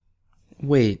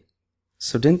Wait,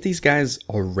 so didn't these guys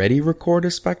already record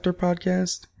a Spectre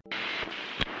podcast?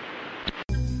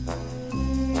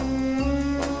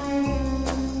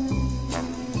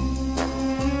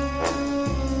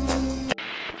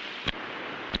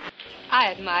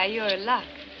 I admire your luck,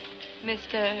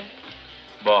 Mr.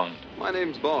 Bond. My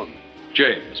name's Bond.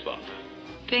 James Bond.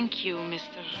 Thank you,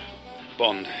 Mr.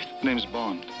 Bond. Name's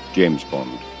Bond. James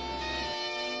Bond.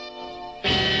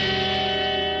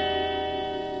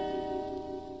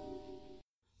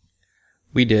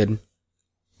 We did,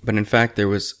 but in fact there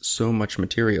was so much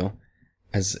material.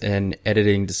 As an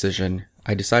editing decision,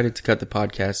 I decided to cut the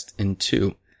podcast in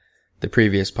two. The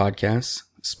previous podcast,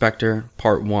 Spectre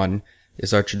Part 1,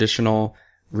 is our traditional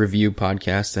review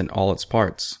podcast in all its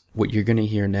parts. What you're going to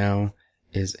hear now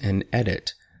is an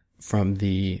edit from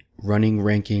the Running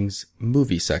Rankings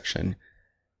movie section.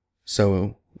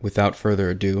 So, without further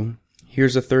ado,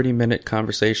 here's a 30-minute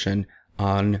conversation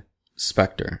on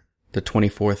Spectre, the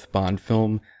 24th Bond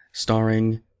film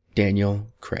starring Daniel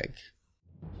Craig.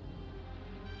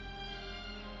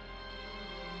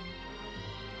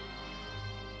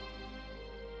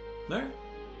 There.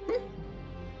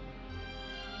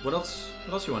 What else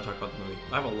you want to talk about the movie?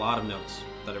 I have a lot of notes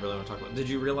that I really want to talk about. Did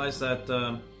you realize that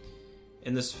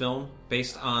in this film,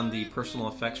 based on the personal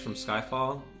effects from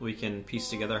Skyfall, we can piece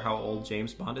together how old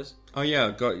James Bond is? Oh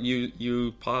yeah,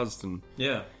 you paused and...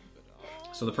 Yeah.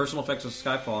 So the personal effects of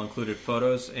Skyfall included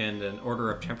photos and an order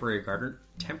of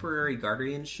temporary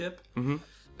guardianship. Mm-hmm.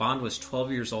 Bond was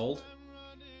 12 years old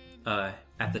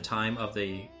at the time of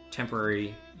the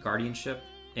temporary guardianship,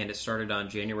 and it started on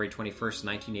January 21st,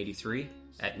 1983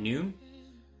 at noon.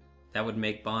 That would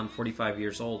make Bond 45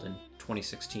 years old in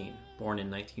 2016, born in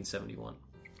 1971.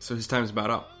 So his time's about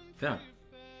up. Yeah.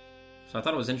 So I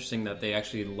thought it was interesting that they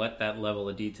actually let that level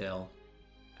of detail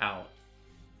out.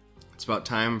 It's about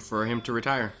time for him to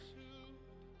retire.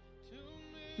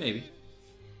 Maybe.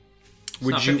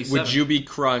 Would you be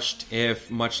crushed if,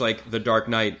 much like The Dark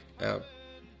Knight,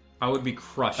 I would be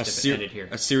crushed if it ended here.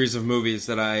 A series of movies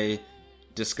that I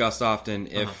discuss often,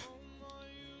 if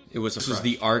it was this was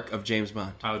the arc of James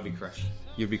Bond? I would be crushed.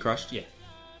 You'd be crushed? Yeah.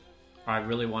 I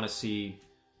really want to see...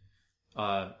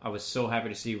 I was so happy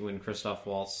to see when Christoph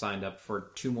Waltz signed up for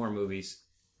 2 more movies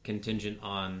contingent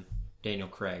on Daniel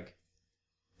Craig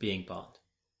being Bond.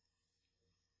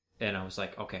 And I was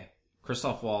like, okay,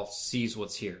 Christoph Waltz sees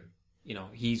what's here. You know,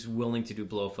 he's willing to do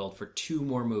Blofeld for 2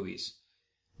 more movies.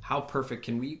 How perfect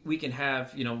can we can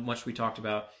have, you know, much we talked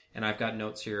about, and I've got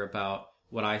notes here about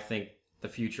what I think the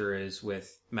future is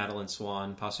with Madeline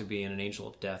Swan possibly being an angel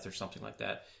of death or something like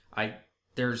that.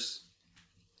 There's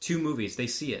 2 movies, they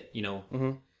see it, you know.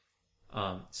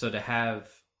 Mm-hmm. So to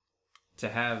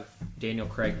have Daniel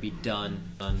Craig be done,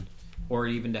 or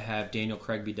even to have Daniel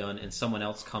Craig be done and someone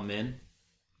else come in,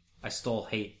 I still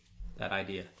hate that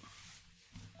idea.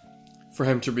 For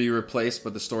him to be replaced,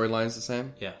 but the storyline's the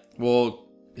same? Yeah. Well,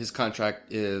 his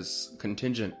contract is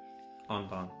contingent on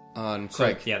Bond. On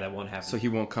Craig. So, yeah, that won't happen. So he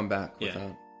won't come back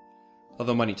without...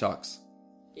 Although money talks.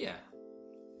 Yeah.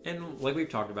 And like we've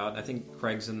talked about, I think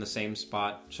Craig's in the same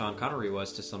spot Sean Connery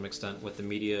was to some extent with the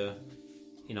media.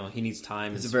 You know, he needs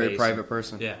time. He's a very private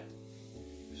person. Yeah.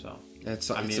 So it's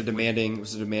a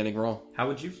demanding role. How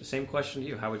would you? Same question to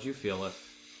you. How would you feel if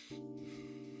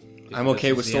I'm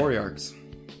okay with story arcs.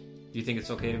 Do you think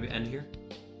it's okay to end here?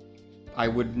 I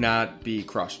would not be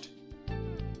crushed.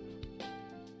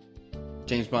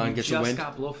 James Bond gets a win. Just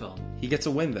got Blofeld. He gets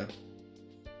a win though.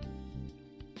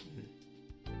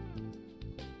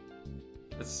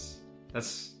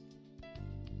 That's.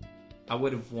 I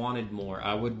would have wanted more.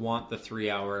 I would want the 3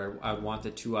 hour. I want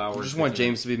the 2 hours. You just want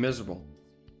James to be miserable.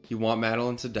 You want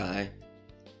Madeline to die.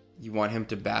 You want him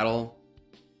to battle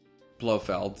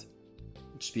Blofeld.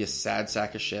 Just be a sad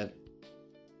sack of shit.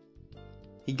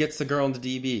 He gets the girl into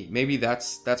DB. Maybe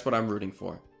that's what I'm rooting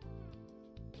for.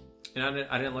 And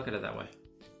I didn't look at it that way.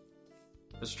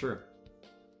 That's true.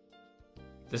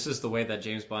 This is the way that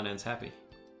James Bond ends happy.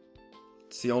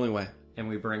 It's the only way. And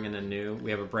we bring in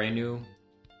we have a brand new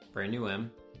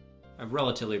M.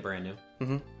 Relatively brand new.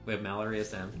 Mm-hmm. We have Mallory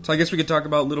as M. So I guess we could talk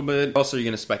about a little bit. Also, you're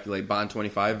going to speculate Bond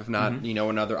 25. If not,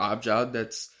 another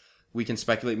Objob we can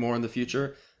speculate more in the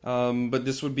future. But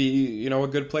this would be, a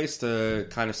good place to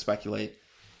kind of speculate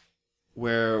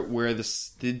where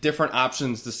the different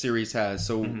options the series has.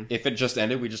 So if it just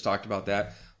ended, we just talked about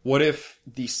that. What if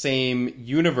the same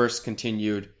universe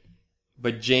continued,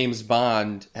 but James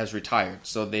Bond has retired?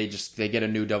 So they get a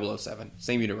new 007.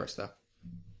 Same universe though.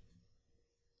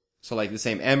 So like the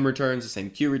same M returns, the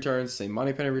same Q returns, the same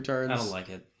Moneypenny returns. I don't like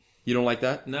it. You don't like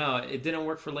that? No, it didn't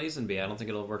work for Lazenby. I don't think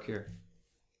it'll work here.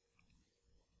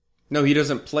 No, he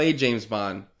doesn't play James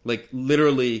Bond. Like,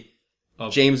 literally,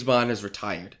 James Bond is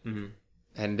retired. Mm-hmm.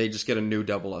 And they just get a new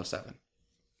 007.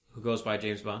 Who goes by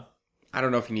James Bond? I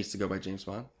don't know if he needs to go by James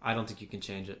Bond. I don't think you can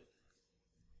change it.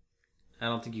 I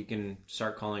don't think you can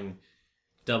start calling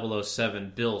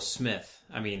 007 Bill Smith.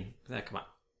 I mean, come on.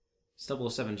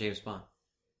 It's 007 James Bond.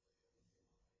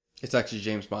 It's actually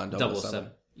James Bond 007. 007.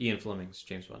 Ian Fleming's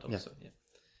James Bond 007. Yeah.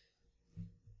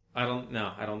 I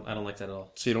don't like that at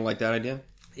all. So you don't like that idea?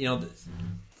 You know,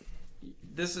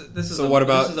 this is so what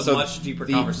about, this is a much deeper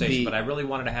conversation, but I really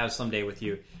wanted to have someday with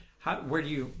you.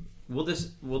 Will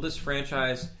this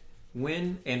franchise,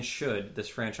 when and should this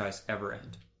franchise ever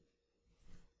end?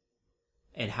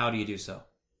 And how do you do so?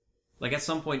 Like, at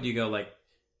some point, do you go, like,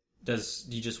 do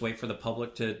you just wait for the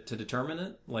public to determine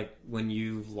it? Like, when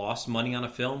you've lost money on a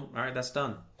film, all right, that's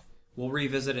done. We'll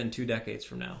revisit it in 2 decades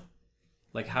from now.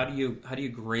 Like, how do you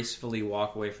gracefully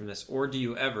walk away from this? Or do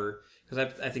you ever,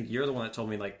 because I think you're the one that told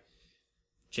me, like,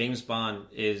 James Bond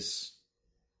is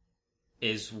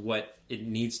what it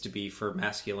needs to be for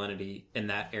masculinity in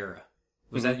that era.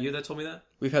 Was that you that told me that?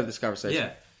 We've had this conversation.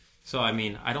 Yeah. So, I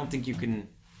mean, I don't think you can...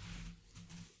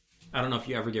 I don't know if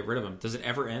you ever get rid of him. Does it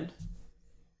ever end?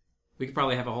 We could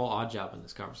probably have a whole odd job in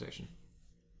this conversation.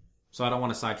 So I don't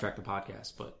want to sidetrack the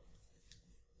podcast, but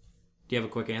do you have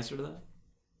a quick answer to that?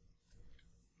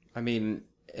 I mean,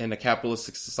 in a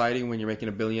capitalistic society, when you're making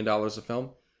 $1 billion a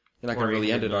film, you're not going to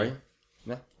really end it, are you?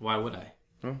 No. Why would I?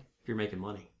 If you're making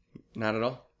money. Not at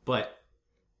all. But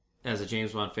as a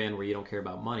James Bond fan where you don't care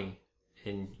about money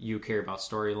and you care about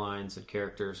storylines and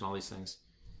characters and all these things,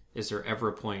 is there ever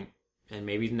a point, and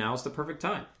maybe now's the perfect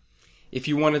time, if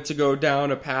you wanted to go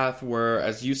down a path where,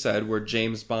 as you said, where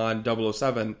James Bond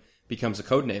 007 becomes a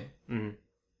code name,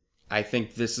 I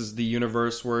think this is the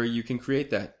universe where you can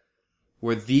create that.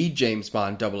 Where the James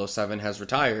Bond 007 has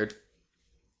retired,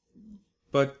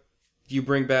 but you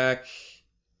bring back,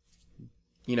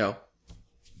 you know,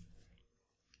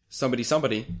 somebody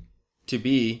to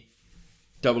be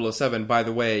 007. By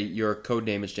the way, your code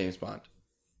name is James Bond.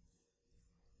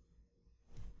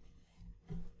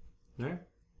 All right.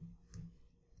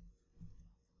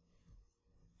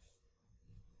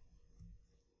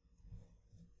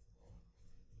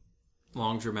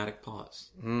 Long dramatic pause.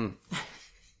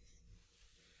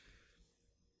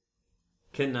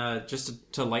 Can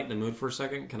just to lighten the mood for a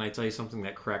second, can I tell you something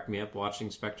that cracked me up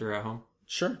watching Spectre at home?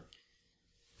 Sure.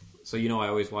 So you know I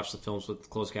always watch the films with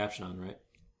closed caption on, right?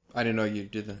 I didn't know you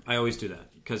did that. I always do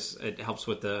that because it helps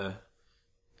with the...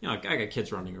 You know, I got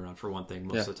kids running around for one thing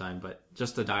most of the time, but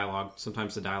just the dialogue.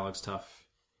 Sometimes the dialogue's tough.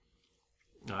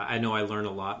 I know I learned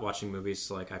a lot watching movies.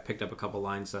 Like, I picked up a couple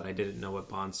lines that I didn't know what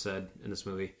Bond said in this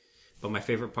movie. But my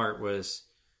favorite part was,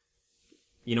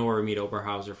 you know, where we meet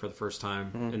Oberhauser for the first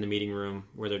time in the meeting room,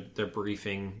 where they're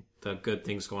briefing the good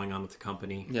things going on with the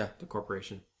company, the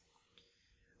corporation.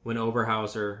 When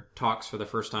Oberhauser talks for the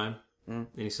first time, and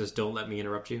he says, "Don't let me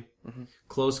interrupt you,"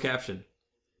 closed caption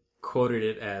quoted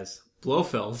it as,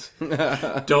 "Blofeld,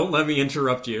 don't let me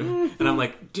interrupt you." And I'm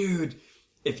like, dude,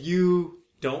 if you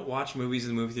don't watch movies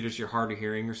in the movie theaters, you're hard of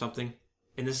hearing or something,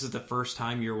 and this is the first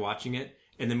time you're watching it,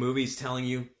 and the movie's telling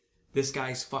you, this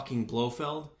guy's fucking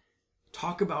Blofeld,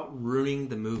 talk about ruining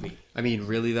the movie. I mean,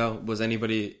 really though, was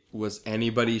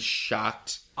anybody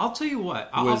shocked? I'll tell you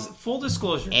what. Full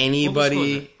disclosure.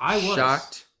 Anybody I was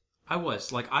shocked? I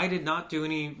was. Like, I did not do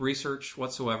any research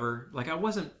whatsoever. Like, I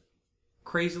wasn't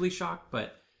crazily shocked,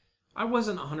 but I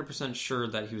wasn't 100% sure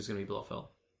that he was going to be Blofeld.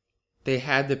 They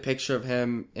had the picture of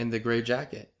him in the gray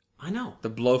jacket. I know. The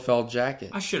Blofeld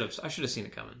jacket. I should have seen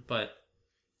it coming, but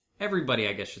everybody,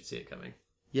 I guess, should see it coming.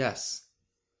 Yes.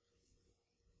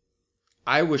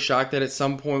 I was shocked that at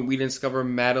some point we discovered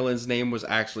Madeline's name was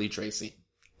actually Tracy.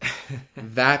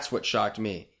 That's what shocked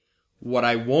me. What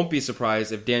I won't be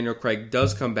surprised if Daniel Craig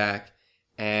does come back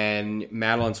and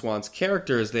Madeline Swan's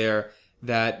character is there,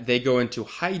 that they go into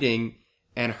hiding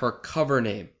and her cover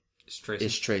name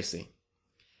is Tracy.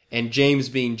 And James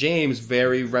being James,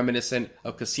 very reminiscent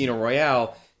of Casino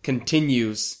Royale,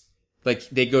 continues. Like,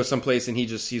 they go someplace and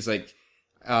he's like,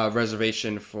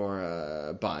 reservation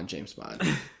for Bond, James Bond.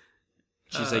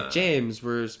 She's like, James,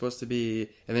 we're supposed to be...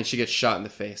 And then she gets shot in the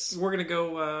face. We're going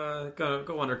to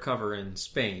go undercover in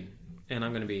Spain. And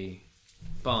I'm going to be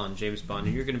Bond, James Bond.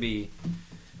 And you're going to be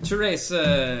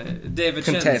Teresa De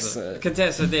Vincenzo.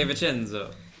 Contessa De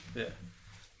Vincenzo. Yeah.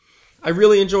 I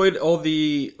really enjoyed all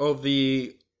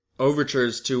the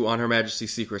overtures to On Her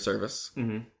Majesty's Secret Service.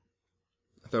 I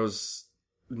thought it was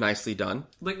nicely done.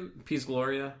 Like Peace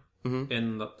Gloria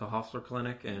in the Hoffler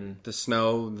Clinic. And the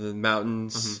snow, the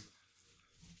mountains...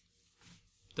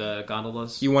 the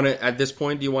gondolas. You want to, at this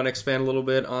point, do you want to expand a little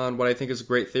bit on what I think is a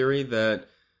great theory, that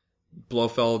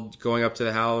Blofeld going up to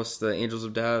the house, the Angels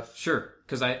of Death? Sure,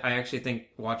 because I actually think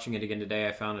watching it again today,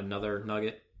 I found another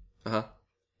nugget. Uh-huh.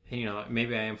 And,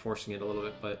 maybe I am forcing it a little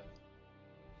bit, but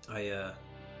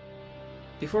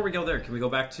before we go there, can we go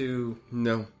back to...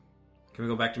 No. Can we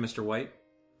go back to Mr. White?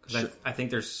 Because Sure. I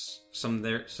think there's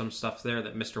some stuff there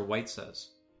that Mr. White says.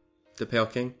 The Pale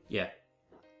King? Yeah.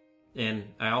 And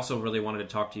I also really wanted to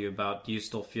talk to you about, do you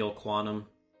still feel Quantum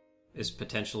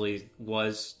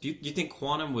was... Do you think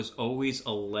Quantum was always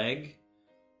a leg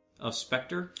of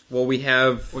Spectre? Well, we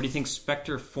have... Or do you think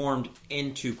Spectre formed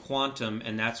into Quantum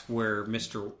and that's where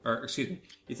you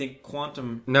think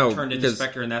Quantum turned into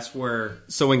Spectre and that's where...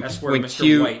 So when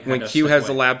Q has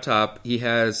the laptop, he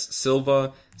has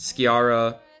Silva,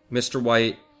 Sciarra, Mr.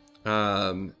 White,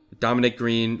 Dominic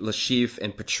Green, Lashif,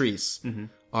 and Patrice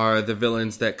are the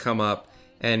villains that come up.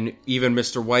 And even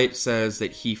Mr. White says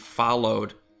that he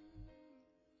followed,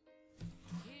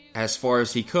 as far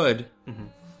as he could,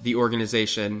 the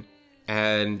organization.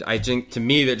 And I think, to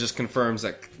me, that just confirms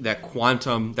that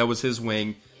Quantum, that was his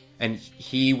wing, and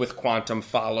he with Quantum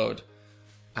followed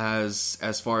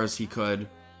as far as he could.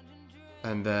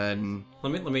 And then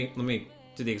let me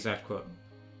do the exact quote.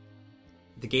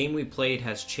 The game we played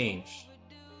has changed.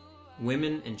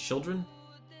 Women and children,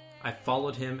 I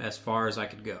followed him as far as I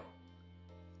could go.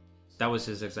 That was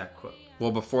his exact quote.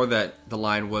 Well, before that, the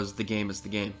line was, the game is the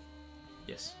game.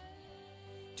 Yes.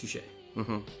 Touche.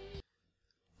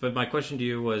 But my question to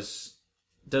you was,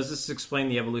 does this explain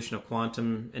the evolution of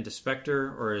Quantum into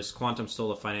Spectre, or is Quantum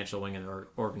still a financial wing in the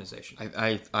organization?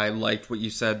 I liked what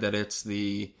you said, that it's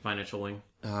the... Financial wing?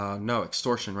 No,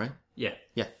 extortion, right? Yeah.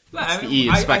 Yeah.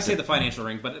 I say the financial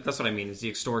ring, but that's what I mean, is the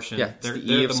extortion. Yeah, they're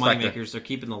the the money makers. They're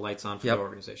keeping the lights on for the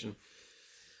organization.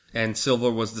 And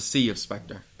Silva was the C of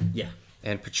Spectre. Yeah.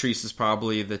 And Patrice is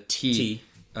probably the T.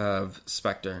 of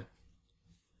Spectre.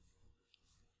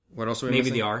 What else are we missing?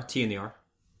 Maybe the R. T and the R.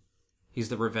 He's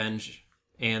the revenge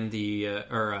and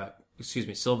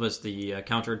Silva's the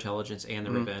counterintelligence and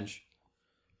the revenge.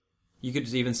 You could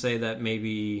even say that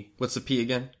maybe... What's the P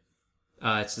again?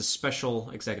 It's the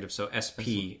special executive, so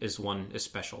SP is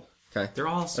special. Okay. They're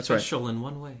all special in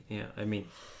one way. Yeah, I mean...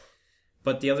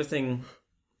 But the other thing...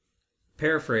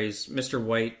 Paraphrase, Mr.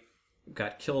 White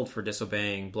got killed for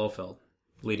disobeying Blofeld,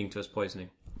 leading to his poisoning.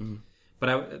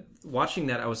 But watching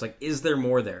that, I was like, is there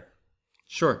more there?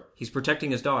 Sure. He's protecting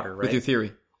his daughter, right? With your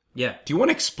theory. Yeah. Do you want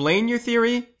to explain your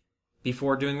theory?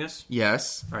 Before doing this?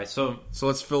 Yes. All right, so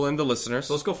let's fill in the listeners.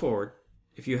 So let's go forward.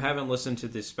 If you haven't listened to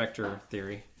the Spectre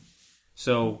theory,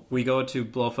 so we go to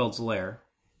Blofeld's lair,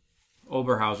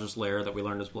 Oberhauser's lair that we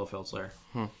learned is Blofeld's lair.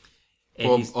 Well,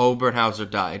 Oberhauser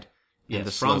died.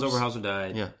 Yes, Franz Oberhauser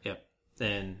died. Yeah. Yep.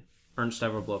 And Ernst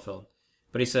Ivor Blofeld.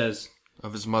 But he says...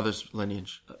 Of his mother's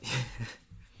lineage.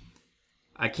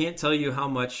 I can't tell you how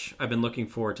much I've been looking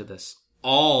forward to this.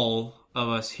 All of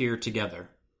us here together.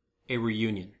 A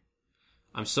reunion.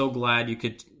 I'm so glad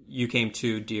you came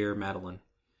too, dear Madeline.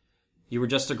 You were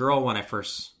just a girl when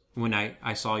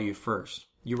I saw you first.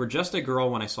 You were just a girl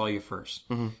when I saw you first.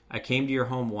 I came to your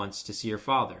home once to see your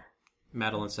father.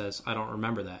 Madeline says, I don't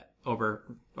remember that.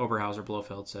 Oberhauser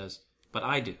Blofeld says, but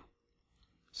I do.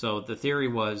 So the theory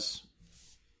was...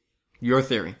 Your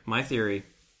theory. My theory.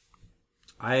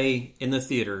 I, in the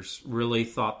theaters, really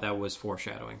thought that was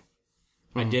foreshadowing.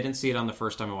 I didn't see it on the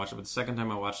first time I watched it, but the second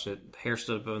time I watched it, the hair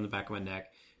stood up on the back of my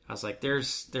neck. I was like,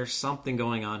 there's something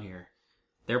going on here.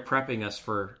 They're prepping us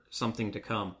for something to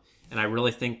come. And I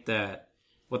really think that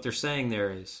what they're saying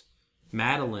there is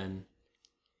Madeline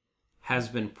has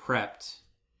been prepped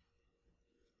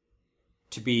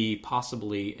to be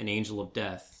possibly an angel of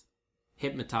death,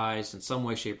 hypnotized in some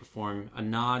way, shape, or form, a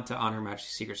nod to On Her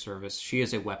Majesty's Secret Service. She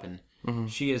is a weapon.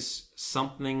 She is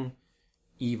something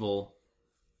evil.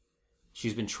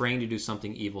 She's been trained to do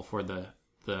something evil for the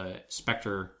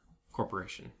Spectre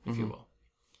Corporation, if you will.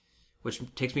 Which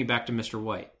takes me back to Mr.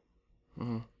 White.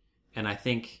 And I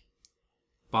think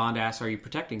Bond asks, are you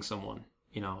protecting someone?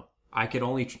 I could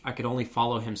only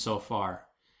follow him so far.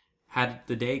 Had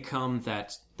the day come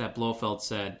that Blofeld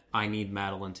said, I need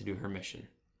Madeline to do her mission,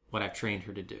 what I've trained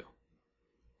her to do.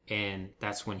 And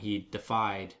that's when he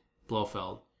defied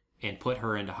Blofeld and put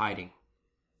her into hiding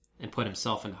and put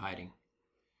himself into hiding.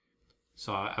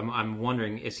 So I'm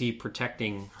wondering, is he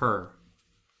protecting her?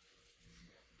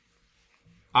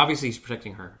 Obviously he's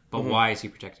protecting her, but why is he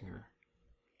protecting her?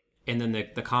 And then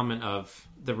the comment of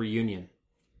the reunion.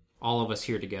 All of us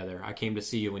here together. I came to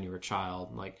see you when you were a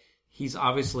child. Like, he's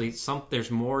obviously there's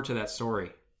more to that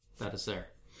story that is there.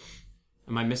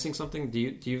 Am I missing something? Do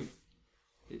you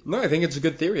No, I think it's a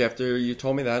good theory after you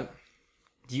told me that.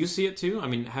 Do you see it too? I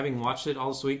mean, having watched it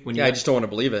all this week, when Yeah, I just don't want to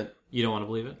believe it. You don't want to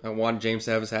believe it? I want James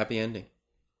to have his happy ending.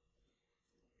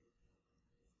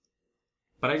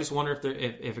 But I just wonder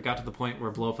if it got to the point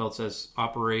where Blofeld says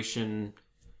Operation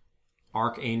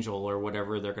Archangel or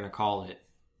whatever they're going to call it.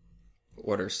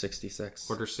 Order 66.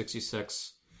 Order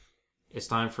 66. It's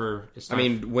time for...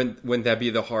 wouldn't that be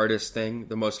the hardest thing?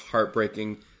 The most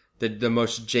heartbreaking, the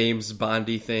most James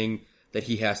Bondy thing, that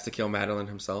he has to kill Madeline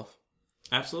himself?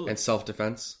 Absolutely. And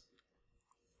self-defense?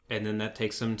 And then that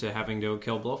takes him to having to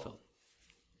kill Blofeld.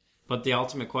 But the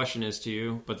ultimate question is to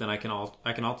you, but then I can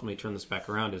ultimately turn this back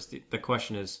around, is the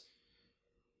question is,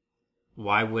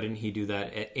 why wouldn't he do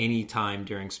that at any time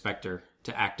during Spectre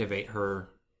to activate her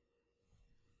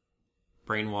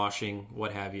brainwashing,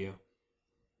 what have you?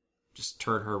 Just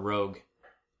turn her rogue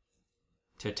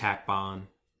to attack Bond.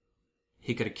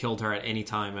 He could have killed her at any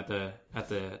time at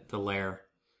the lair.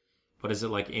 But is it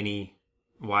like any...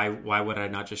 Why would I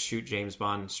not just shoot James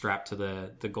Bond strapped to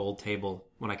the gold table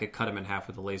when I could cut him in half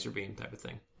with a laser beam type of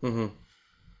thing? Mm-hmm.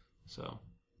 So,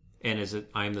 and is it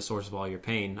I am the source of all your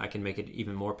pain? I can make it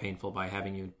even more painful by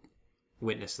having you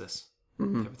witness this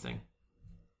type of thing.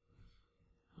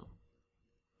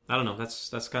 I don't know.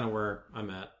 That's kind of where I'm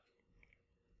at.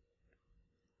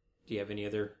 Do you have any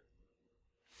other?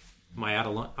 Am I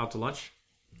out to lunch?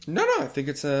 No. I think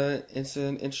it's an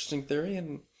interesting theory,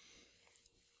 and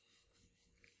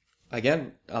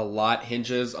again, a lot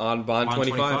hinges on Bond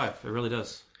 25. It really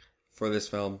does for this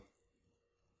film.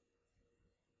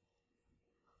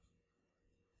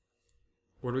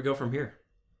 Where do we go from here?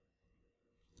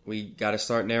 We got to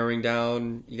start narrowing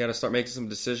down. You got to start making some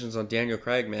decisions on Daniel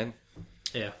Craig, man.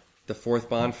 Yeah. The fourth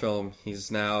Bond film.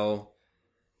 He's now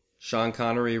Sean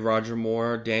Connery, Roger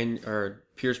Moore,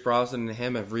 Pierce Brosnan, and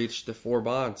him have reached the 4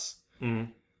 Bonds.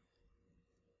 Mm-hmm.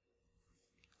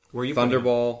 Where you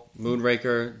Thunderball,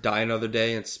 Moonraker, Die Another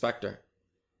Day, and Spectre.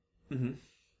 Mm-hmm.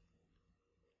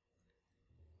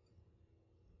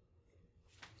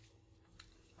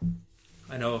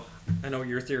 I know what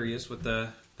your theory is with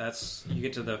that's you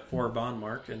get to the 4 Bond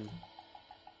mark and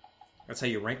that's how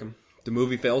you rank them. The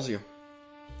movie fails you.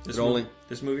 This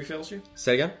movie fails you?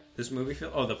 Say again? This movie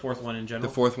fails? Oh, the fourth one in general?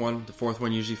 The fourth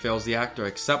one usually fails the actor,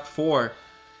 except for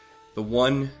the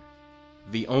one,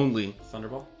 the only,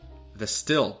 Thunderball? the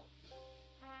still,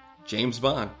 James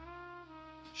Bond,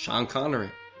 Sean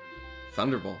Connery,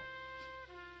 Thunderball.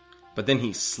 But then he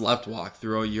sleptwalked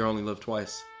through You Only Live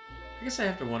Twice. I guess I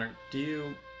have to wonder,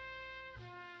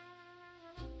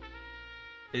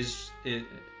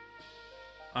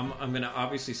 I'm going to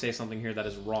obviously say something here that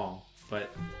is wrong, but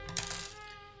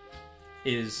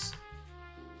is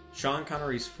Sean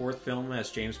Connery's 4th film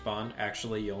as James Bond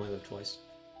actually You Only Live Twice?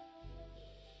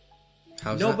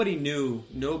 Nobody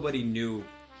knew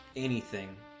anything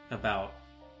about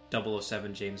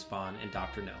 007 James Bond and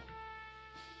Dr. No.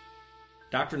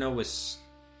 Dr. No was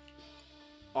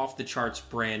off the charts,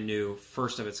 brand new,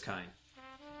 first of its kind.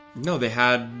 No, they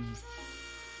had...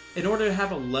 In order to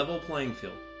have a level playing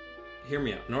field, hear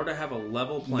me out. In order to have a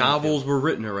level playing Novels field, were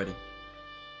written already.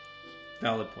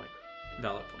 Valid point.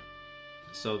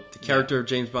 So the character of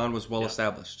James Bond was well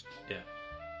established. Yeah.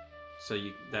 So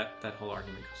that whole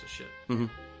argument goes to shit. Mm-hmm.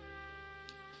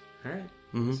 All right.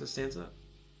 Mm-hmm. So it stands up.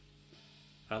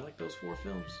 I like those 4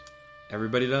 films.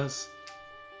 Everybody does.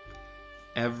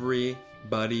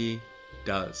 Everybody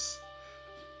does.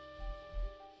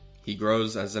 He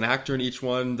grows as an actor in each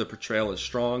one. The portrayal is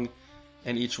strong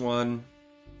in each one.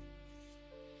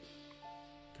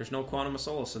 There's no Quantum of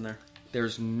Solace in there.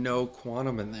 There's no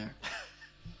quantum in there.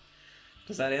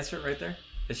 Does that answer it right there?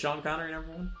 Is Sean Connery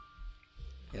number 1?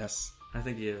 Yes. I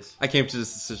think he is. I came to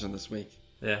this decision this week.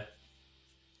 Yeah.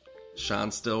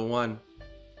 Sean still won.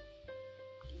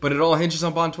 But it all hinges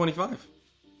on Bond 25.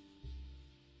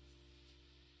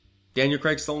 Daniel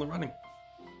Craig's still in the running.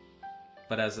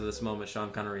 But as of this moment,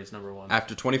 Sean Connery is number 1.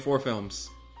 After 24 films.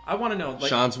 I want to know,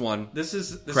 Sean's 1.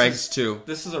 Craig's 2.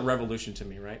 This is a revolution to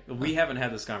me, right? We haven't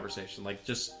had this conversation.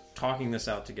 Just talking this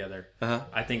out together.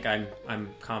 I think I'm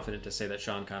confident to say that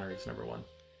Sean Connery is number 1.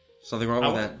 Something wrong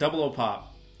with that? Double O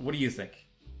Pop. What do you think?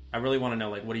 I really want to know.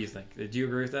 What do you think? Do you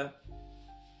agree with that?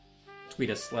 Tweet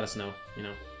us. Let us know.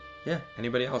 Yeah.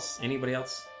 Anybody else?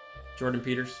 Jordan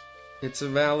Peters. It's a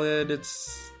valid.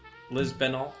 Liz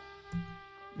Benall.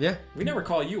 Yeah. We never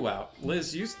call you out.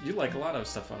 Liz, you like a lot of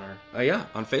stuff on our... yeah,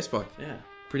 on Facebook. Yeah.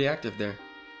 Pretty active there.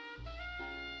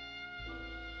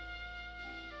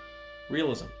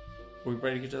 Realism. Are we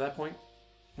ready to get to that point?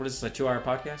 What is this, a 2-hour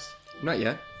podcast? Not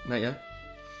yet.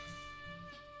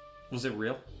 Was it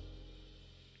real?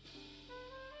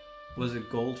 Was it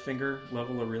Goldfinger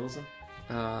level of realism?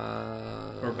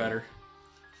 Or better.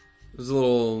 It was a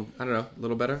little, I don't know, a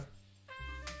little better.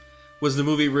 Was the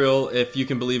movie real? If you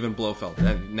can believe in Blofeld,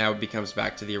 and now it becomes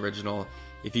back to the original.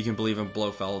 If you can believe in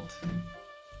Blofeld,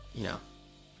 you know,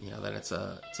 then it's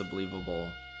a believable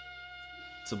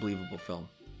film.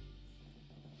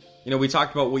 We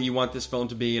talked about what you want this film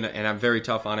to be, and I'm very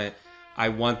tough on it. I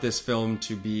want this film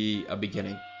to be a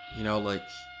beginning. Like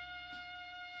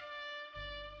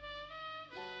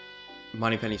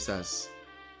Moneypenny says,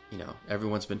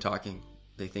 everyone's been talking.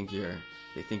 They think you're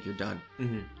done.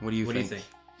 Mm-hmm. What do you think?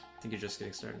 I think you're just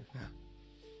getting started. Yeah.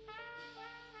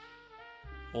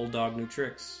 Old dog, new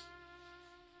tricks.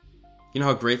 You know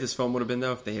how great this film would have been,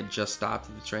 though, if they had just stopped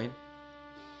at the train?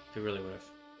 They really would have.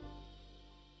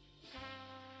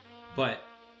 But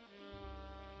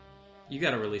you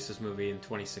got to release this movie in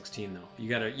 2016, though.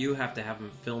 You have to have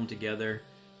them filmed together.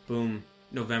 Boom,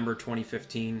 November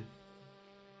 2015.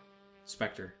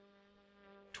 Spectre.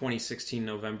 2016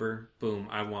 November. Boom,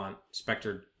 I want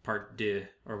Spectre Part 2,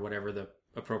 or whatever the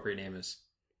appropriate name is.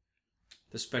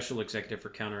 The Special Executive for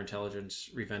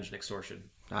Counterintelligence, Revenge, and Extortion.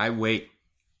 I wait.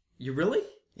 You really?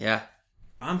 Yeah.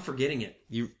 I'm forgetting it.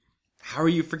 How are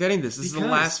you forgetting this? This is the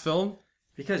last film?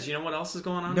 Because you know what else is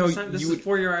going on this time? This is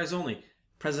For Your Eyes Only.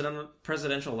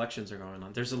 Presidential elections are going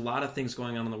on. There's a lot of things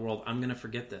going on in the world. I'm going to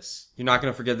forget this. You're not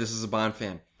going to forget this as a Bond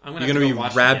fan. You're going to be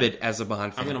rabid as a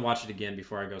Bond fan. I'm going to watch it again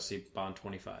before I go see Bond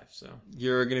 25. So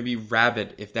you're going to be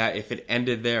rabid if it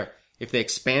ended there. If they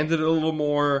expanded it a little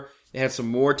more, they had some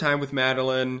more time with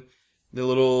Madeline, the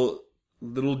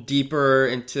little deeper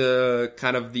into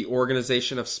kind of the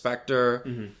organization of Spectre.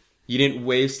 Mm-hmm. You didn't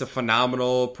waste a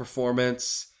phenomenal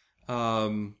performance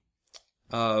of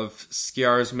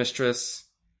Skiar's mistress.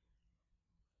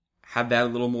 Had that a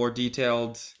little more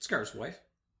detailed. Scar's wife.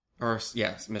 Or,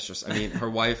 yeah, mistress. I mean, her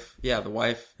wife. Yeah, the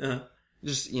wife. Uh-huh.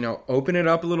 Just, open it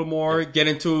up a little more.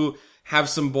 Yeah. Have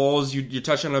some balls. You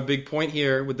touch on a big point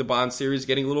here with the Bond series,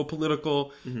 getting a little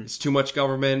political. Mm-hmm. It's too much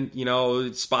government,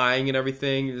 spying and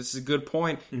everything. This is a good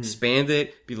point. Mm-hmm. Expand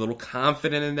it. Be a little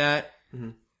confident in that. Mm-hmm.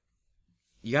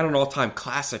 You got an all-time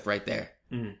classic right there.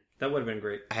 Mm-hmm. That would have been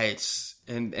great.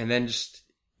 And then just,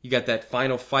 you got that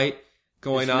final fight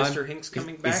going on. Is Mr. Hinks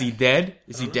coming back? Is he dead?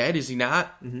 Is he dead? Is he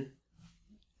not? Mm-hmm.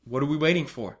 What are we waiting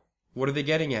for? What are they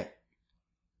getting at?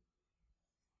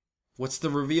 What's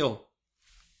the reveal?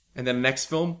 And then the next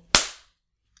film,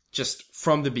 just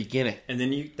from the beginning. And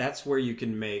then that's where you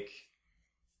can make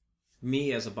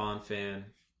me as a Bond fan,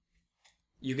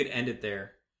 you could end it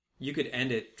there. You could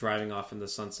end it driving off in the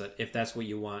sunset if that's what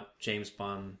you want James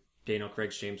Bond, Daniel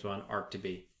Craig's James Bond arc to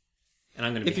be. And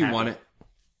I'm going to be if you happy. Want it.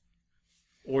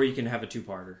 Or you can have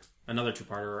another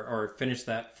two-parter, or finish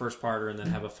that first parter and then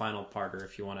have a final parter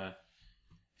if you want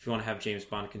to have James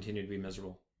Bond continue to be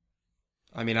miserable.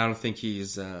 I mean, I don't think he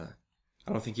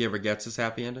ever gets his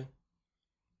happy ending.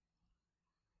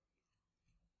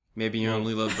 Maybe you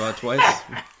only live twice.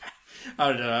 I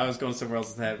don't know. I was going somewhere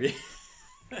else with happy.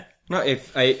 No,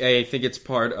 if I think it's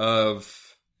part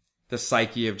of the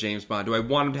psyche of James Bond. Do I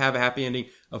want him to have a happy ending?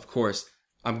 Of course.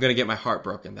 I'm going to get my heart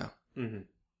broken, though. Mm-hmm.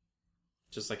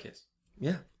 Just like his.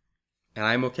 Yeah. And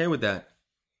I'm okay with that.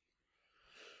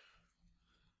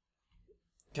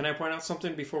 Can I point out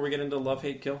something before we get into love,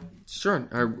 hate, kill? Sure.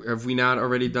 Have we not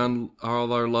already done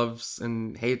all our loves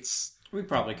and hates? We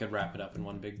probably could wrap it up in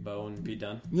one big bow and be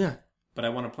done. Yeah. But I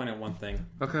want to point out one thing.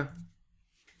 Okay.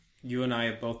 You and I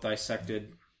have both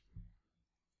dissected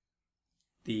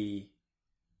the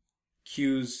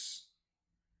Q's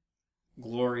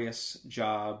glorious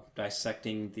job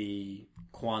dissecting the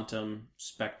quantum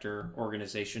Spectre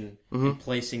organization and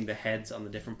placing the heads on the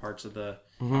different parts of the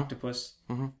octopus.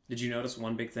 Mm-hmm. Did you notice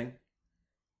one big thing?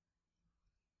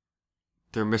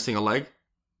 They're missing a leg?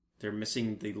 They're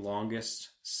missing the longest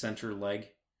center leg.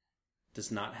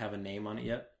 Does not have a name on it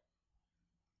yet.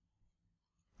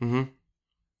 Mm-hmm.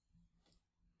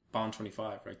 Bond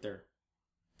 25 right there.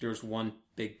 There's one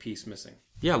big piece missing.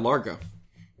 Yeah, Largo.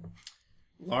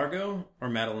 Largo or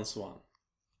Madeline Swan?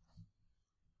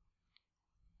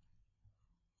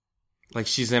 Like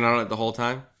she's in on it the whole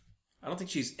time? I don't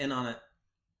think she's in on it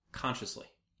consciously.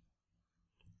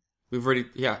 We've already,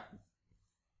 yeah.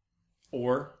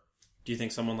 Or do you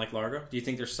think someone like Largo? Do you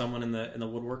think there's someone in the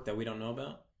woodwork that we don't know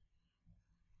about?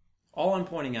 All I'm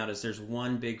pointing out is there's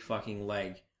one big fucking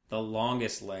leg, the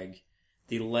longest leg,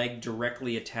 the leg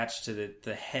directly attached to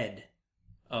the head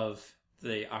of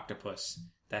the octopus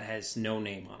that has no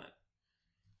name on it.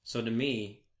 So to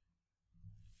me,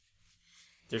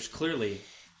 there's clearly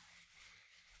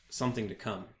something to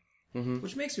come. Mm-hmm.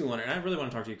 Which makes me wonder, and I really want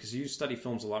to talk to you because you study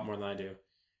films a lot more than I do.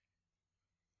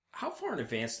 how far in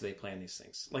advance do they plan these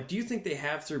things? Like, do you think they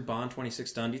have through Bond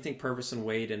 26 done? Do you think Purvis and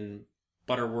Wade and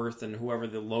Butterworth and whoever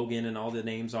the Logan and all the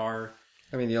names are?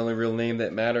 I mean, the only real name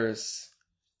that matters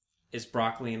is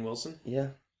Broccoli and Wilson. Yeah.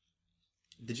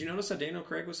 Did you notice that Daniel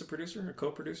Craig was a producer, a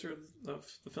co-producer of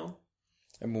the film?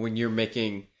 And when you're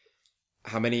making,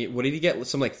 how many? What did he get?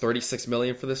 Some like $36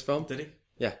 million for this film? Did he?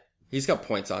 Yeah, he's got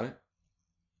points on it.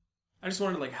 I just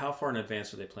wondered, like, how far in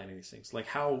advance are they planning these things? Like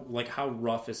how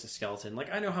rough is the skeleton?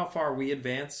 Like, I know how far we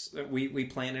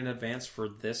plan in advance for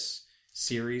this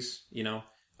series, you know,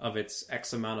 of its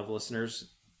X amount of listeners.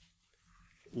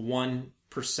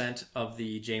 1% of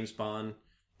the James Bond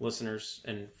listeners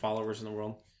and followers in the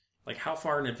world. Like, how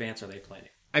far in advance are they planning?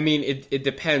 I mean, it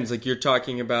depends. Like, you're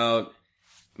talking about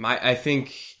I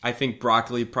think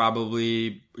Broccoli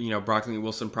probably, you know, Broccoli and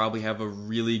Wilson probably have a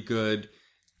really good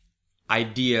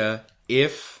idea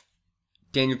if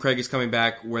Daniel Craig is coming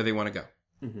back where they want to go.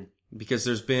 Mm-hmm. Because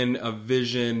there's been a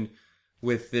vision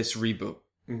with this reboot.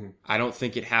 Mm-hmm. I don't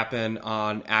think it happened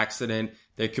on accident.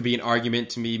 There could be an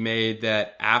argument to be made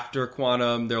that after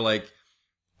Quantum, they're like,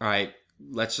 all right,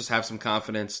 let's just have some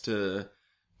confidence to,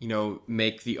 you know,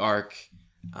 make the arc.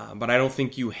 But I don't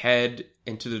think you head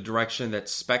into the direction that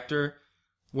Spectre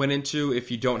went into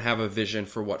if you don't have a vision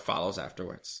for what follows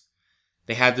afterwards.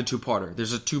 They had the two-parter.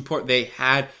 There's a two-part. They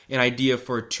had an idea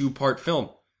for a two-part film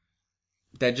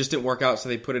that just didn't work out, so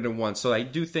they put it in one. So I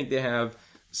do think they have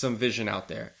some vision out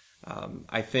there.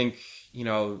 I think, you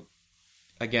know,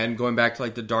 again, going back to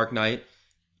like The Dark Knight,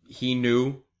 he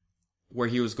knew where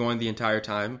he was going the entire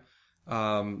time.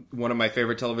 One of my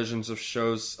favorite television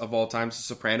shows of all time is The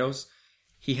Sopranos.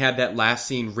 He had that last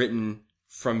scene written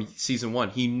from season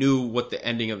 1. He knew what the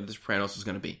ending of The Sopranos was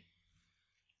going to be.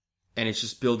 And it's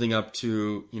just building up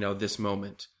to, you know, this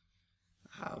moment.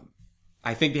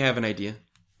 I think they have an idea.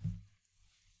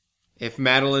 If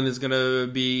Madeline is going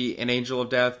to be an angel of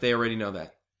death, they already know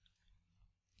that.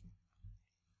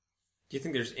 Do you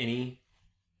think there's any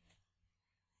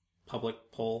public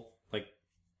poll? Like,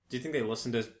 do you think they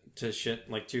listen to shit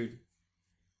like two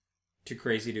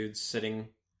crazy dudes sitting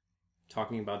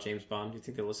talking about James Bond? Do you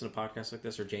think they listen to podcasts like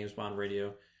this or James Bond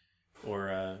radio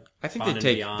or I think Bond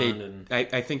they take. And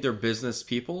I think they're business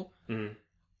people. Mm-hmm.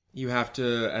 You have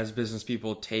to, as business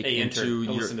people, take into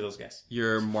listen to those guys.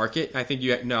 Your market. I think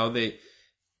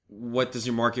what does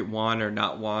your market want or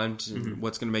not want? Mm-hmm.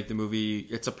 What's going to make the movie?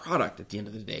 It's a product at the end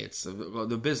of the day. It's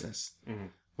the business. Mm-hmm.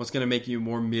 What's going to make you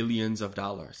more millions of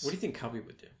dollars? What do you think Cubby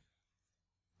would do?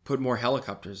 Put more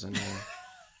helicopters in there.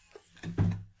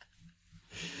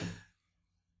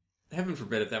 Heaven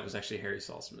forbid if that was actually Harry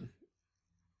Saltzman.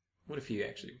 What if he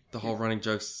actually... The whole running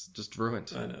joke's just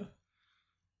ruined. I know.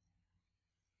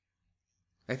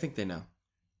 I think they know.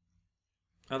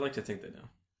 I'd like to think they know.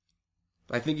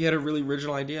 I think you had a really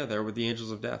original idea there with the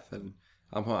Angels of Death, and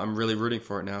I'm really rooting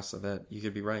for it now so that you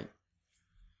could be right.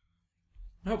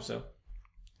 I hope so.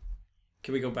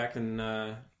 Can we go back and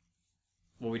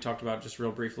what we talked about just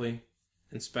real briefly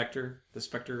in Spectre? The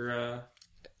Spectre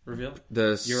reveal?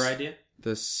 Your idea?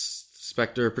 The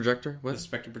Spectre projector? What? The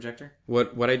Spectre projector?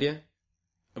 What idea?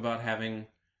 About having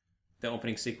the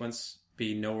opening sequence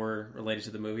be nowhere related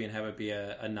to the movie and have it be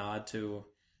a nod to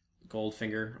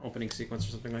Goldfinger opening sequence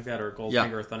or something like that, or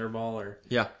Goldfinger or Thunderball, or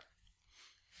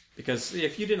because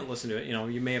if you didn't listen to it, you know,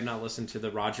 you may have not listened to the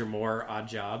Roger Moore Odd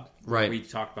Job, right? We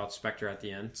talked about Spectre at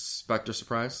the end. Spectre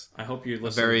surprise. I hope you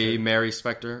listened. A very merry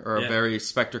Spectre, or a very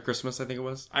Spectre Christmas, I think it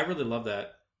was. I really love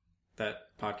that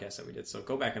podcast that we did. So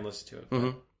go back and listen to it.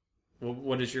 Mm-hmm.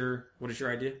 What is your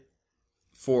idea?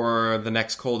 For the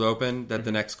next cold open, that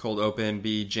the next cold open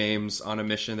be James on a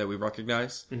mission that we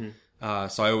recognize. Mm-hmm.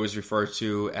 So I always refer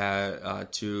to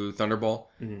Thunderball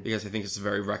because I think it's a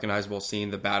very recognizable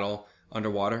scene, the battle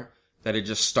underwater, that it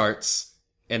just starts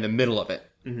in the middle of it.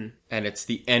 Mm-hmm. And it's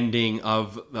the ending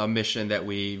of a mission that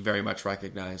we very much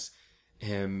recognize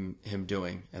him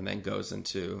doing, and then goes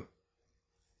into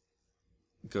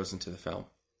the film.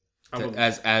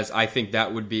 As I think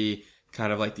that would be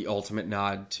kind of like the ultimate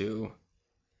nod to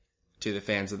the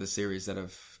fans of the series that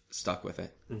have stuck with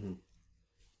it. Mm-hmm.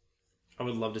 I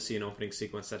would love to see an opening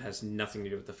sequence that has nothing to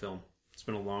do with the film. It's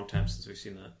been a long time since we've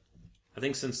seen that. I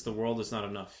think since The World Is Not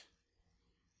Enough.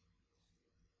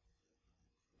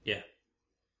 Yeah.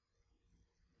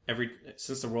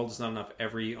 Since The World Is Not Enough,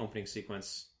 every opening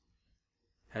sequence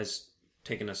has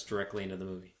taken us directly into the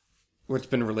movie. What's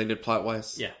been related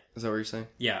plot-wise? Yeah. Is that what you're saying?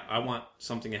 Yeah, I want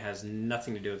something that has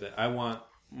nothing to do with it. I want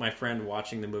my friend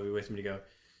watching the movie with me to go,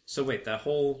 so wait, the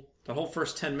whole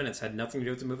first 10 minutes had nothing to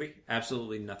do with the movie?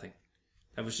 Absolutely nothing.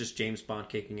 That was just James Bond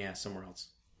kicking ass somewhere else.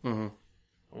 Mm-hmm.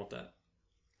 I want that.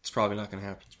 It's probably not going to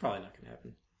happen. It's probably not going to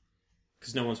happen.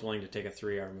 Because no one's willing to take a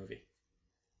 3-hour movie.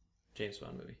 James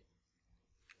Bond movie.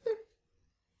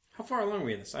 How far along are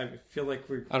we in this? I feel like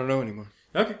we're... I don't know anymore.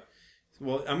 Okay.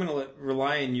 Well, I'm going to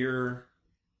rely on your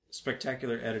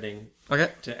spectacular editing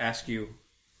to ask you,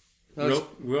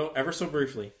 ever so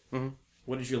briefly,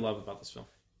 what did you love about this film?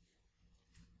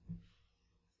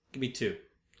 Give me 2.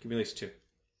 Give me at least 2.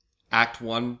 Act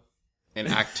 1 and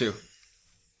Act 2.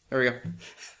 There we go.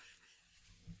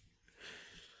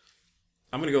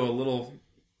 I'm going to go a little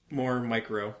more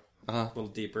micro, Uh-huh. a little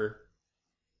deeper.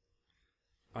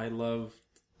 I love,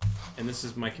 and this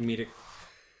is my comedic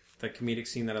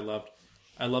scene that I loved.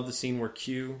 I love the scene where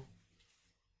Q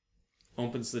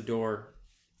opens the door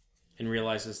and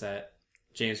realizes that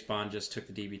James Bond just took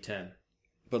the DB-10.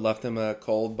 But left him a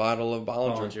cold bottle of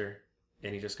Bollinger.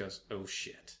 And he just goes, oh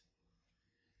shit.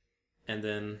 And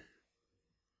then...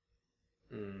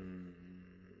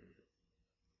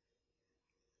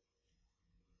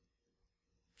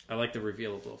 I like the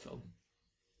reveal of Blofeld.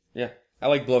 Yeah. I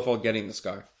like Blofeld getting the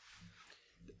scar.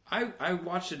 I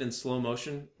watched it in slow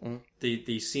motion. Mm-hmm.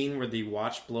 The scene where the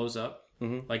watch blows up.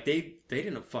 Mm-hmm. Like, they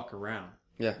didn't fuck around.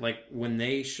 Yeah. Like, when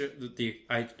they...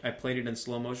 I played it in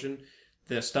slow motion.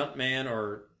 The stuntman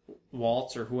or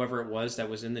Waltz or whoever it was that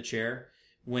was in the chair,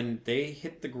 when they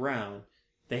hit the ground,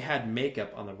 they had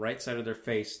makeup on the right side of their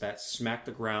face that smacked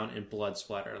the ground and blood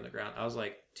splattered on the ground. I was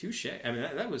like, touche. I mean,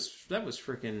 that was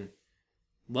freaking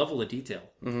level of detail.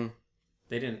 Mm-hmm.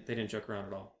 They didn't joke around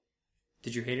at all.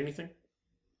 Did you hate anything?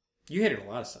 You hated a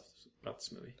lot of stuff about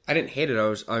this movie. I didn't hate it.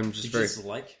 I'm just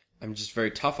I'm just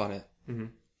very tough on it. Mm-hmm.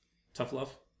 Tough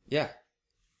love? Yeah.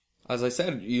 As I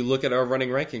said, you look at our running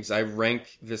rankings. I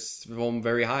rank this film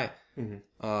very high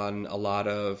on a lot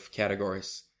of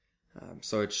categories.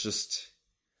 So it's just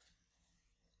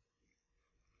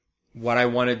what I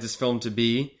wanted this film to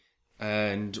be,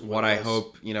 and what I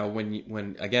hope,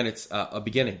 when again, it's a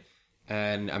beginning.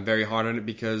 And I'm very hard on it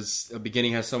because a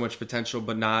beginning has so much potential,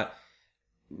 but not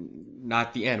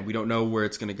the end. We don't know where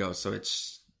it's going to go. So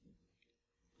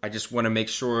I just want to make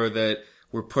sure that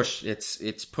we're pushed.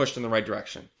 It's pushed in the right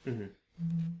direction. Mm-hmm.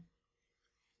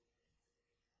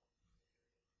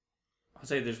 I'll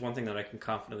say there's one thing that I can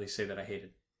confidently say that I hated.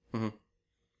 Mm-hmm.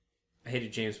 I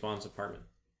hated James Bond's apartment.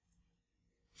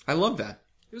 I love that.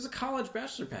 It was a college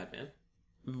bachelor pad,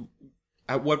 man.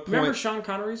 At what point? Remember Sean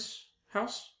Connery's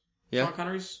house? Yeah. Sean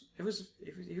Connery's. He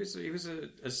was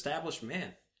an established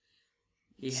man.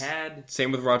 He had...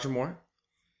 Same with Roger Moore?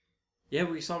 Yeah,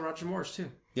 we saw Roger Moore's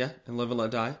too. Yeah, and Live and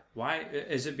Let Die. Why?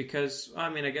 Is it because... I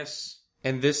mean, I guess...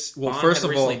 And this... Well, Bond first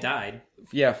had of all... recently died.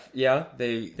 Yeah.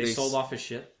 They sold off his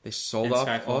shit. They sold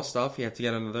off all his stuff. He had to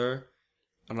get another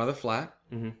flat.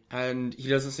 Mm-hmm. And he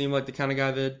doesn't seem like the kind of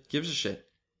guy that gives a shit.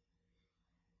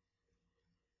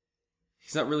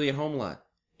 He's not really at home a lot.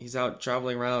 He's out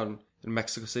traveling around in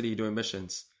Mexico City doing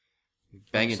missions.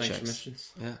 Banging chicks.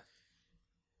 Missions. Yeah.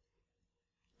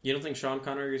 You don't think Sean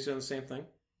Connery was doing the same thing?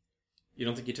 You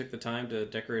don't think he took the time to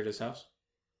decorate his house?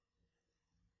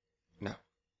 No.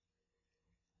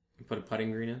 And put a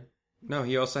putting green in? No,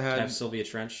 he also had... Have Sylvia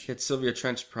Trench? He had Sylvia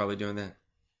Trench probably doing that.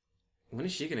 When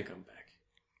is she going to come back?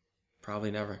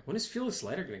 Probably never. When is Felix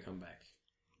Leiter going to come back?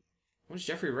 When is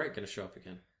Jeffrey Wright going to show up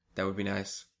again? That would be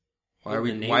nice.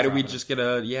 Why do we just get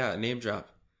a name drop?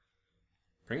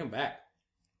 Bring him back.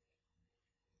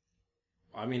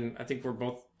 I mean, I think we're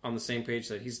both on the same page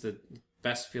that he's the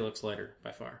best Felix Leiter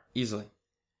by far. Easily.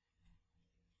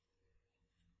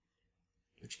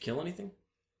 Would you kill anything?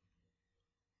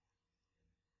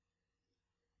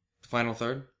 The final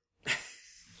third?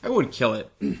 I wouldn't kill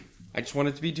it. I just want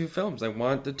it to be 2 films. I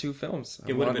want the 2 films.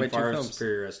 It would have been far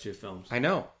superior as 2 films. I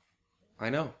know.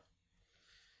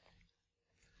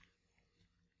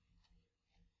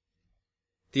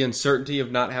 The uncertainty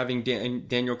of not having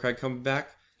Daniel Craig come back,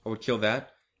 I would kill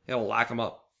that. It'll lock him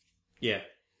up. Yeah.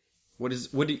 What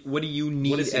do you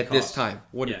need at this time?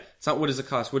 It's not what does it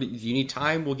cost. Do you need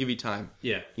time? We'll give you time.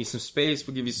 Yeah. You need some space?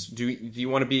 We'll give you. Do you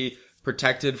want to be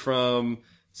protected from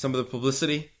some of the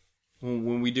publicity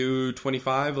when we do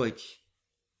 25?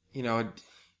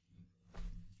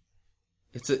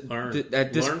 It's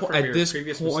at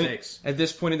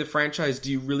this point in the franchise,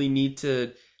 do you really need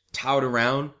to tout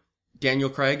around Daniel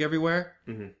Craig everywhere?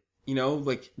 Mm-hmm.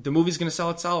 The movie's going to sell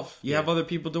itself. You have other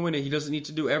people doing it. He doesn't need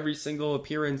to do every single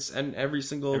appearance and every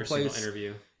single place. Single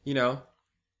interview.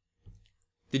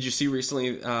 Did you see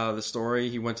recently the story?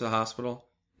 He went to the hospital.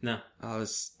 No.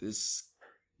 This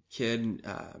kid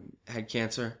had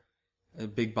cancer. A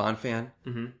big Bond fan.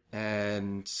 Mm-hmm.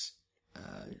 And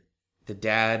the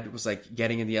dad was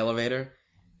getting in the elevator,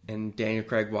 and Daniel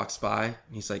Craig walks by, and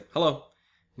he's like, "Hello,"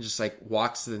 and just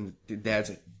walks, and the dad's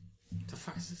like, the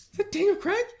fuck is this? Is that Daniel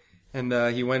Craig? And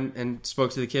he went and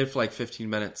spoke to the kid for like 15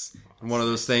 minutes. And one of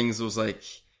those things was like,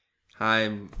 hi,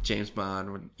 I'm James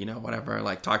Bond, you know, whatever.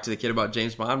 Like, talked to the kid about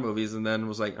James Bond movies and then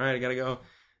was like, all right, I gotta go.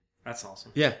 That's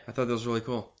awesome. Yeah, I thought that was really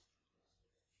cool.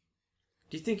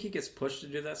 Do you think he gets pushed to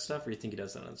do that stuff, or do you think he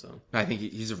does that on his own? I think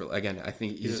he's a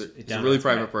Down really to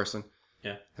private guy. person.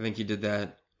 Yeah. I think he did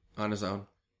that on his own.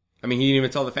 I mean, he didn't even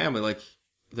tell the family. Like,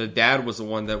 the dad was the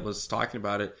one that was talking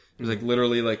about it. It was like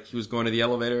literally like he was going to the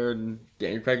elevator and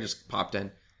Daniel Craig just popped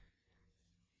in.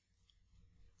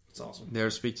 It's awesome. There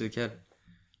to speak to the kid.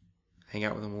 Hang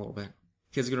out with him a little bit.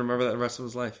 Kid's going to remember that the rest of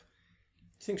his life.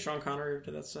 Do you think Sean Connery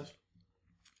did that stuff?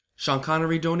 Sean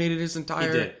Connery donated his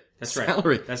entire He did. That's right.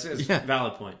 salary. That's a Yeah.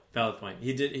 valid point. Valid point.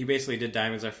 He basically did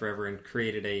Diamonds Are Forever and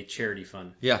created a charity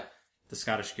fund. Yeah. The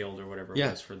Scottish Guild or whatever it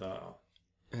Yeah. was for the...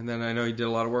 And then I know he did a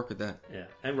lot of work with that. Yeah.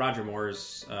 And Roger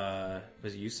Moore's...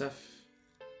 was it Youssef?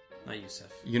 Not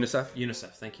Youssef.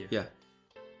 UNICEF? Thank you. Yeah.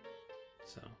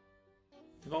 So...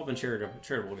 They've all been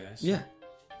charitable guys. Yeah.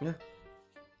 Yeah.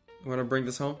 You want to bring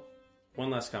this home?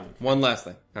 One last comment. One last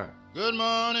thing. All right. Good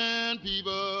morning,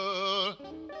 people.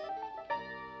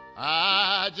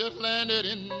 I just landed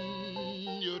in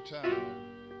your town.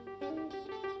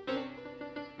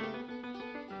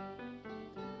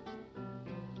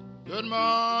 Good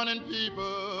morning,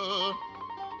 people.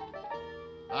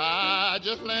 I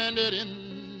just landed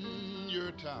in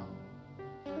your town.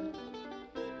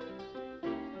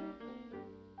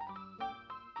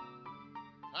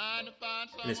 And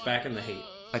it's back in the hate.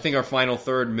 I think our final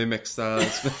third mimics...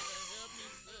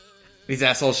 these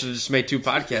assholes should have just made 2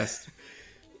 podcasts.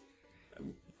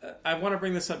 I want to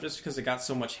bring this up just because it got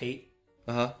so much hate.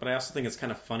 Uh-huh. But I also think it's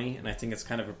kind of funny, and I think it's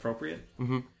kind of appropriate.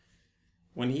 Mm-hmm.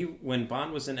 When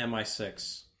Bond was in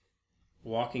MI6,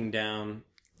 walking down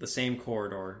the same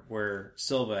corridor where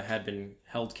Silva had been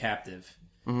held captive,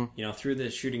 through the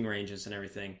shooting ranges and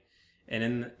everything,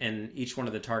 and in each one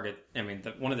of the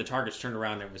one of the targets turned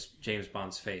around and it was James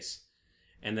Bond's face,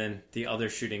 and then the other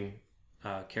shooting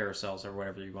carousels or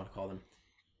whatever you want to call them,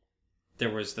 there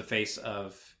was the face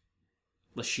of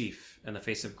Lashif and the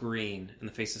face of Green and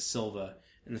the face of Silva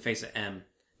and the face of M.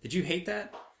 Did you hate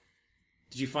that?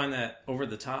 Did you find that over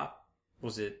the top?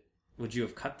 Would you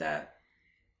have cut that?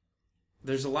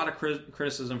 There's a lot of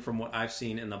criticism from what I've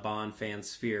seen in the Bond fan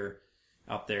sphere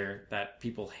out there that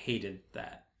people hated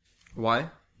that. Why?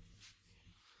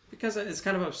 Because it's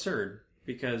kind of absurd.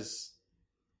 Because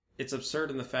it's absurd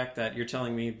in the fact that you're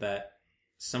telling me that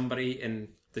somebody in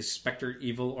the Spectre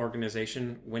evil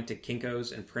organization went to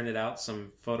Kinko's and printed out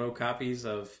some photocopies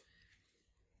of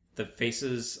the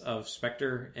faces of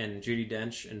Spectre and Judi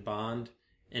Dench and Bond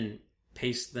and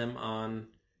paste them on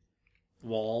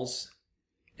walls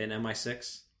in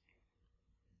MI6?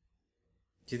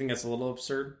 Do you think that's a little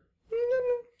absurd?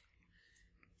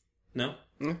 No?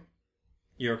 No.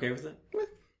 You're okay with it?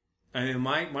 I mean,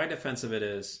 my defense of it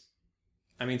is,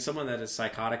 someone that is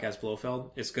psychotic as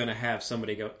Blofeld is going to have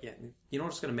somebody go, yeah, you know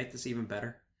what's going to make this even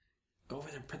better? Go over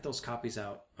there and print those copies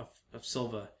out of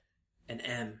Silva and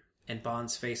M and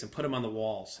Bond's face and put them on the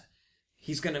walls.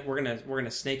 We're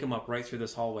gonna snake him up right through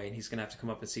this hallway, and he's gonna have to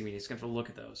come up and see me. And he's gonna have to look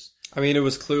at those. I mean, it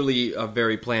was clearly a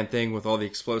very planned thing with all the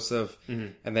explosive,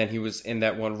 and then he was in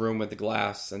that one room with the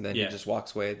glass, and then he just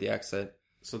walks away at the exit.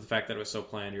 So the fact that it was so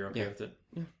planned, you're okay with it?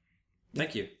 Yeah.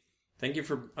 Thank you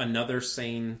for another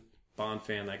sane Bond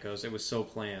fan that goes, it was so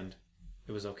planned.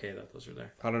 It was okay that those are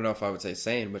there. I don't know if I would say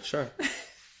sane, but sure.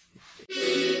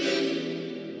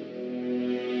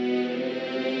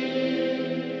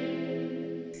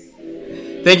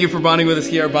 Thank you for bonding with us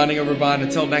here, Bonding Over Bond.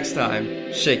 Until next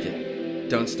time, shake it.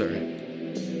 Don't stir it.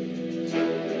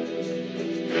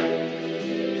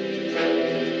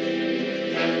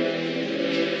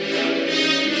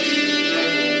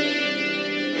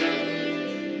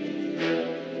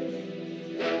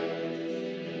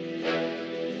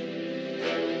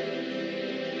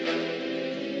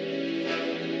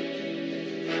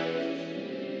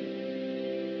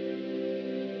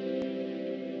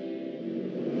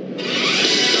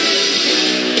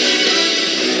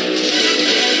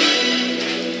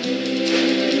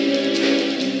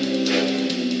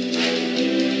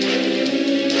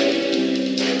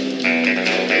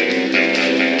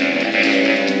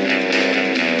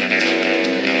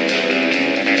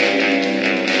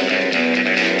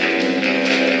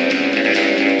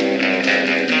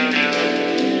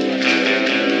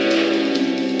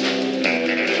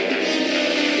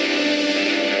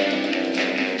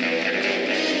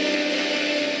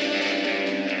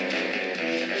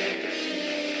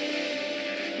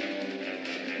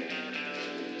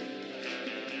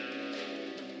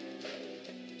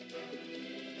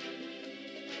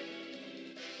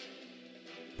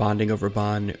 Bonding Over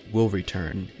Bond will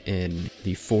return in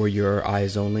the For Your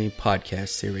Eyes Only podcast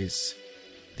series,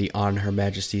 the On Her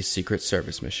Majesty's Secret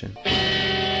Service mission.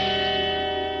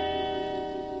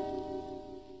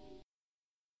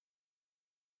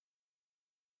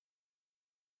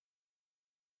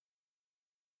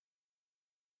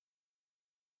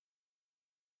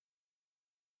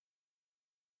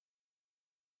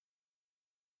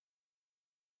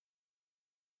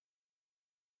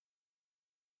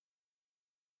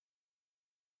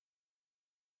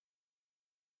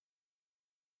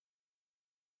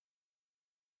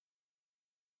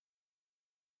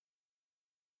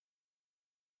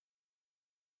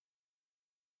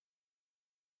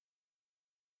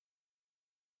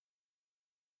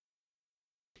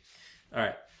 All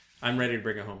right. I'm ready to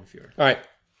bring it home if you are. All right.